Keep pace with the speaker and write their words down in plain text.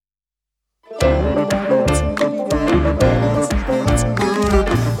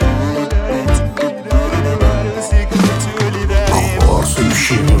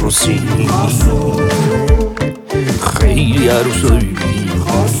عروسی خیلی عروسی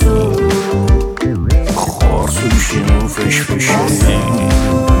خارسوشیم فش فشه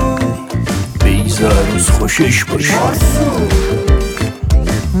بیز عروس خوشش باشه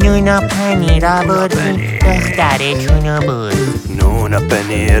نونا پنیر آوردیم دخترتونو بود نونا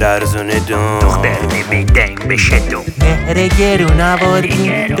پنیر ارزونه دون دختر نمیدنگ بشه دون مهر گرون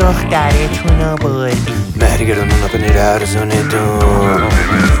آوردیم دخترتونو بردیم مهر گرون نونا پنیر ارزونه دون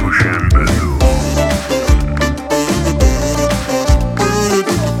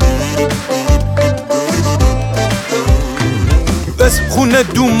بس خونه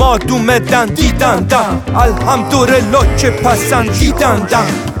دوما دومدن دیدندم الحمدلله که پسندیدندم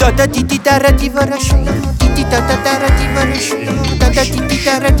دادا دیدی در دیوارشونم دیدی دادا در دیوارشونم دادا دیدی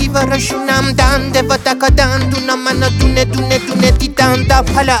در دیوارشونم دنده و دکا دندونم منو دونه دونه دونه دیدندم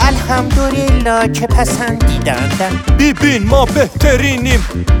حالا الحمدلله که پسندیدندم ببین ما بهترینیم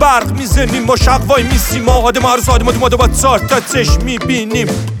برق میزنیم ما شقوای میسیم ما آدم عروس آدم با 4 تا چشم میبینیم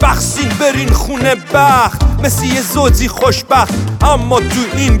بخشین برین خونه بخت مثل یه زوجی خوشبخت اما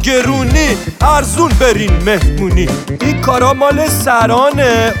تو این گرونی ارزون برین مهمونی این کارا مال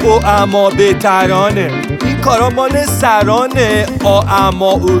سرانه او اما بهترانه این کارا مال سرانه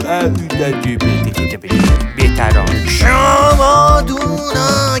اما او بهترانه شما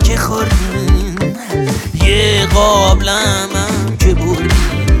دونا که خوردین یه قابلم هم که بردین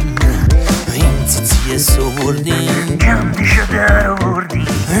این تیتیه سوردین گندشو در آوردین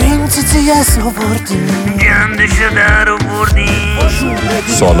این تیتیه سوردین گندشو در آوردین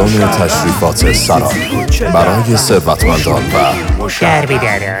سالن تشریفات سران برای ثروتمندان و در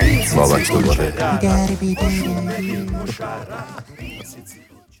بیدران بابک دوباره در بیدن